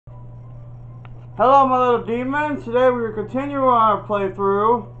Hello my little demons, today we are continuing our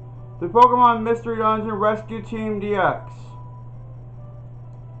playthrough the Pokemon Mystery Dungeon Rescue Team DX.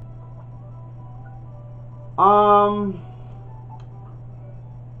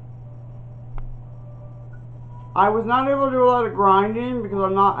 I was not able to do a lot of grinding because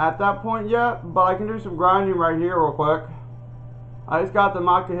I'm not at that point yet, but I can do some grinding right here real quick. I just got the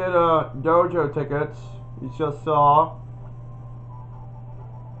Makahita Dojo tickets, you just saw.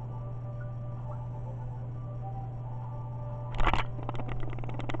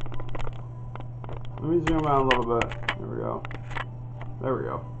 Let me zoom out a little bit. There we go. There we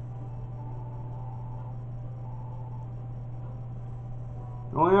go.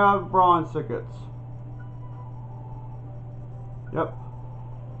 I only have bronze tickets. Yep.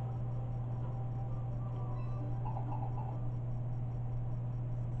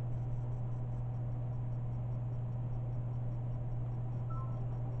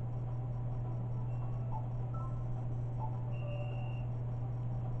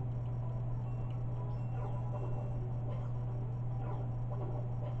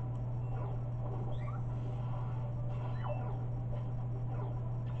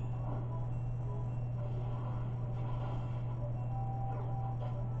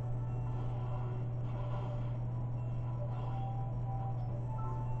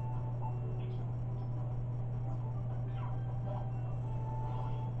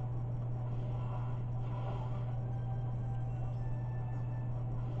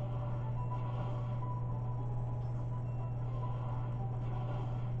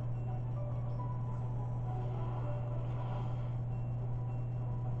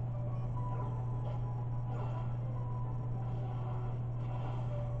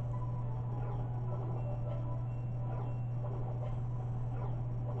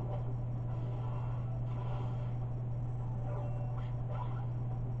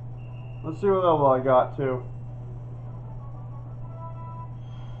 Let's see what level I got to.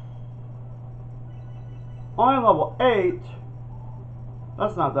 Only level 8?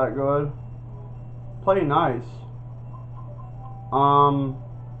 That's not that good. Play nice.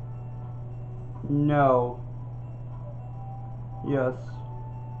 No. Yes.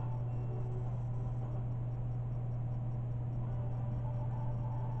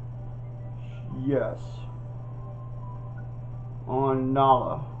 Yes. On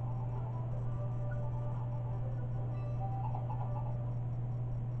Nala.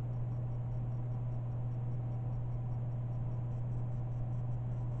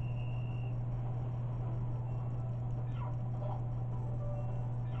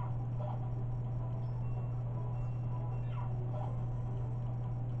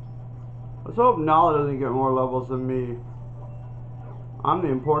 Let's hope Nala doesn't get more levels than me. I'm the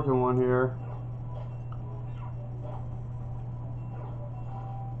important one here.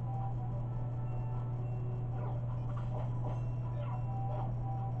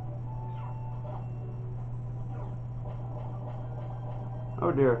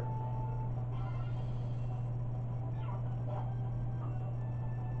 Oh dear.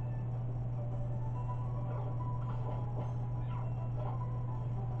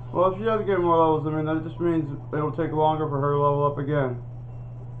 Well, if she doesn't get more levels than me, that just means it'll take longer for her to level up again.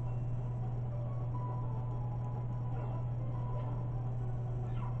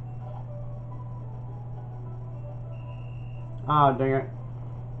 Ah, dang it.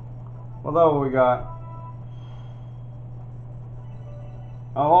 What level we got?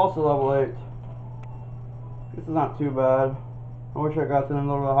 Oh, also level 8. This is not too bad. I wish I got to a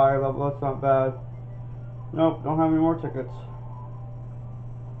little bit higher level. That's not bad. Nope, don't have any more tickets.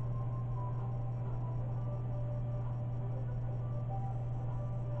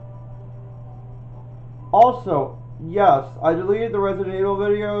 Also, yes, I deleted the Resident Evil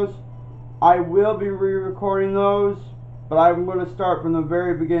videos. I will be re-recording those, but I'm going to start from the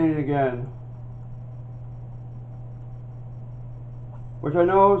very beginning again. Which I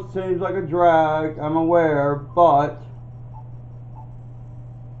know seems like a drag, I'm aware, but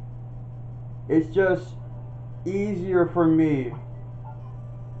it's just easier for me.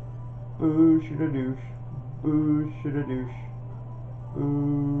 Boo shoulda douche. Boo shoulda douche.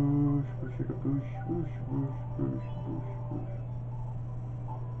 Boosh, boosh, boosh, boosh, boosh, boosh, boosh, boosh.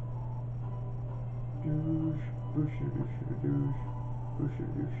 Douche, boosh, douche, douche, boosh,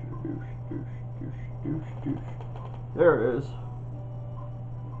 douche, douche, douche, douche, douche, douche. There it is.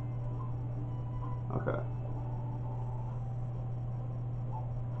 Okay.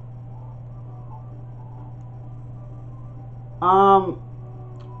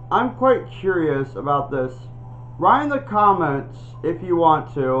 I'm quite curious about this. Write in the comments if you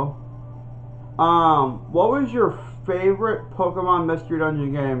want to. What was your favorite Pokemon Mystery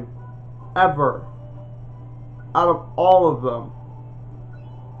Dungeon game? ever. Out of all of them.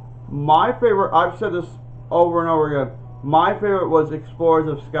 My favorite, I've said this over and over again, my favorite was Explorers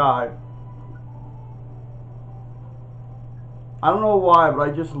of Sky. I don't know why, but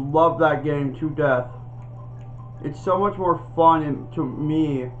I just love that game to death. It's so much more fun to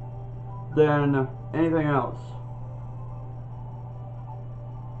me than anything else.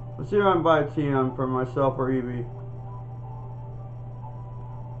 Let's see if I can buy a TM for myself or Evie.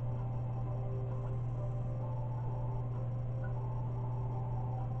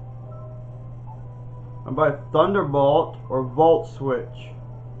 I buy Thunderbolt or Volt Switch.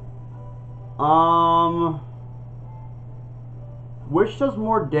 Which does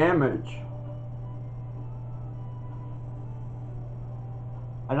more damage?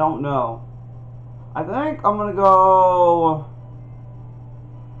 I don't know. I think I'm gonna go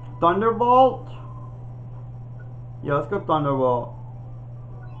Thunderbolt. Yeah, let's go Thunderbolt.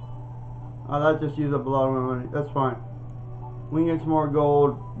 That just used up a lot of my money. That's fine. We can get some more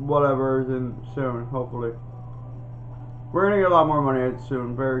gold, whatever, soon, hopefully. We're gonna get a lot more money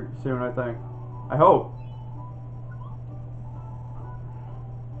soon, very soon, I think. I hope.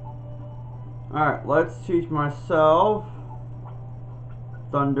 Alright, let's teach myself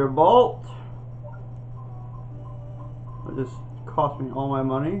Thunderbolt. It just cost me all my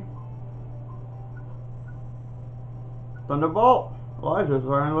money. Thunderbolt? Elijah's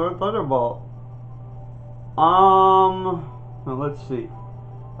trying to learn Thunderbolt. Now let's see.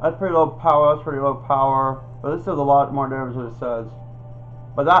 That's pretty low power, that's pretty low power. But this does a lot more damage than it says.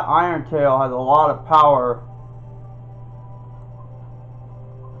 But that Iron Tail has a lot of power.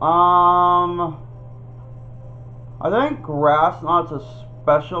 I think Grass Knot's a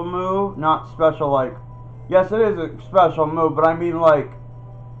special move. Not special like... Yes, it is a special move, but I mean like...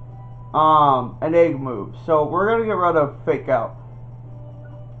 an egg move. So we're gonna get rid of Fake Out.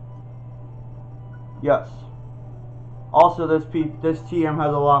 Yes. Also, this TM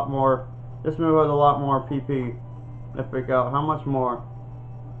has a lot more... This move has a lot more PP than Fake Out. How much more?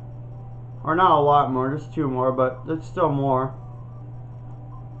 Or not a lot more, just 2 more, but it's still more.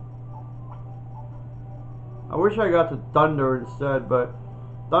 I wish I got to Thunder instead, but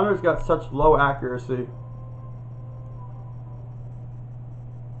Thunder's got such low accuracy.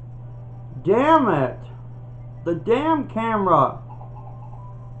 Damn it! The damn camera!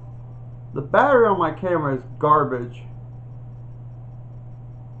 The battery on my camera is garbage.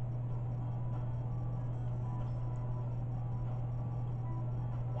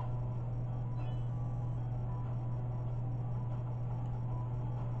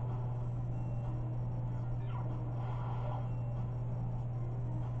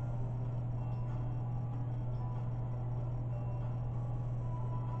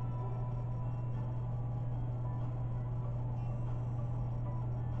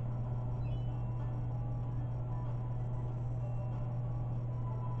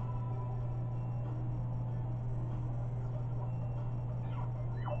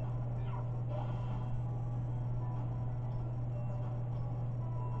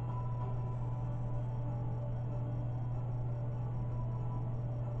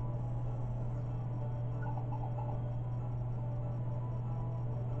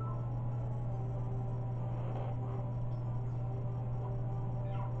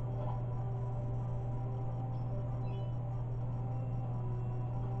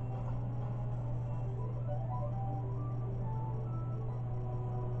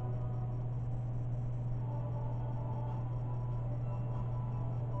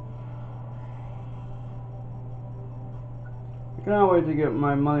 I cannot wait to get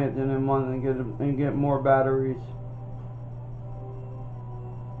my money at the end of the month and get more batteries.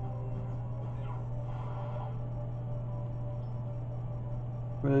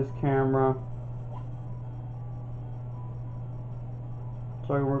 For this camera.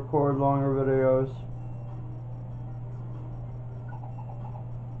 So I can record longer videos.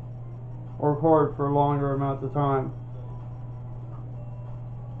 Or record for longer amounts of time.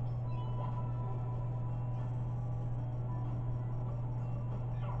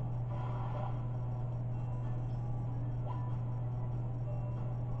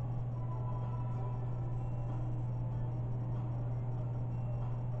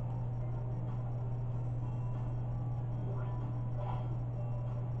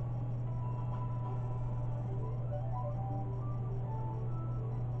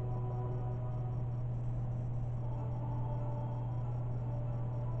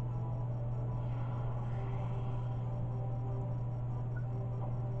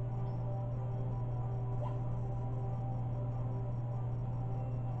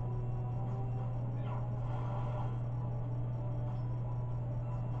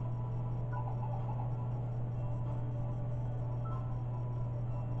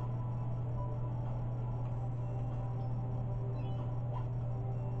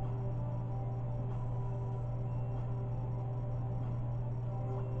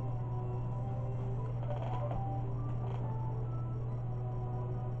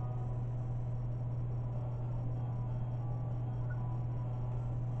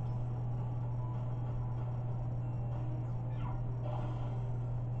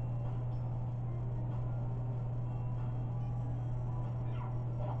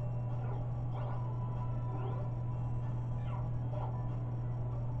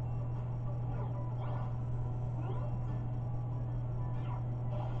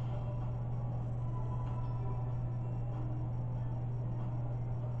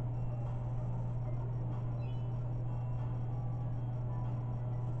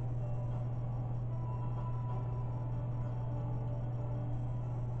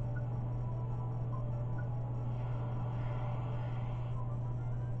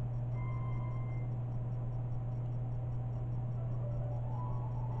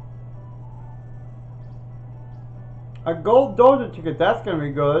 A gold dojo ticket, that's gonna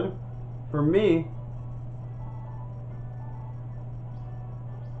be good. For me.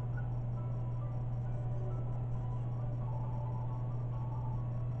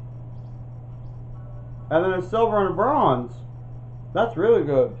 And then a silver and a bronze. That's really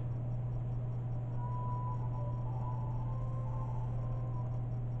good.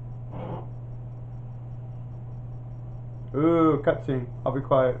 Ooh, cutscene. I'll be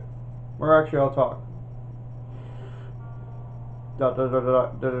quiet. Or actually, I'll talk.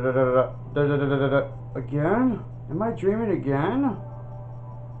 Again? Am I dreaming again?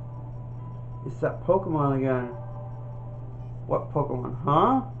 It's that Pokemon again. What Pokemon?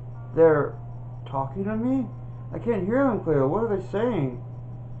 Huh? They're talking to me? I can't hear them clearly. What are they saying?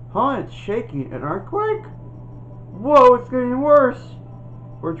 Huh? It's shaking. An earthquake? Whoa, it's getting worse.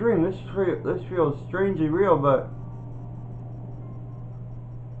 We're dreaming. This feels strangely real, but...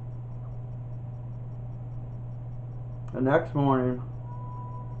 The next morning.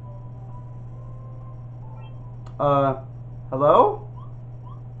 Hello?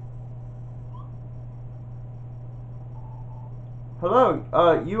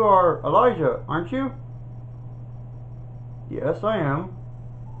 Hello, you are Elijah, aren't you? Yes, I am.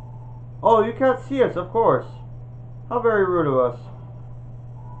 Oh, you can't see us, of course. How very rude of us.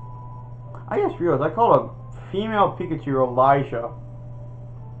 I just realized I called a female Pikachu Elijah.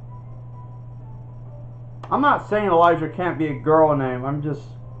 I'm not saying Elijah can't be a girl name.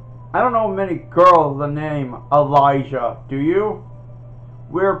 I don't know many girls the name Elijah. Do you?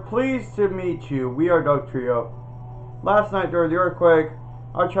 We're pleased to meet you. We are Dog Trio. Last night during the earthquake,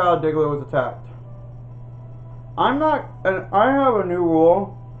 our child Diglett was attacked. I have a new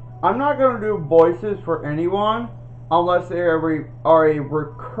rule. I'm not going to do voices for anyone unless they are a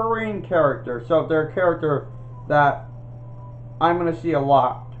recurring character. So if they're a character that I'm going to see a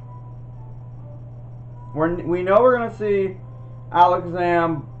lot. We know we're going to see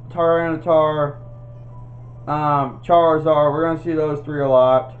Alakazam, Tyranitar, Charizard. We're going to see those three a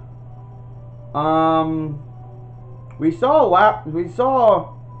lot. We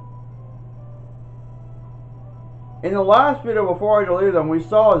saw in the last video before I deleted them, we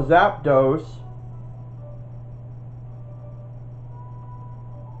saw Zapdos.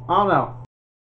 I don't know.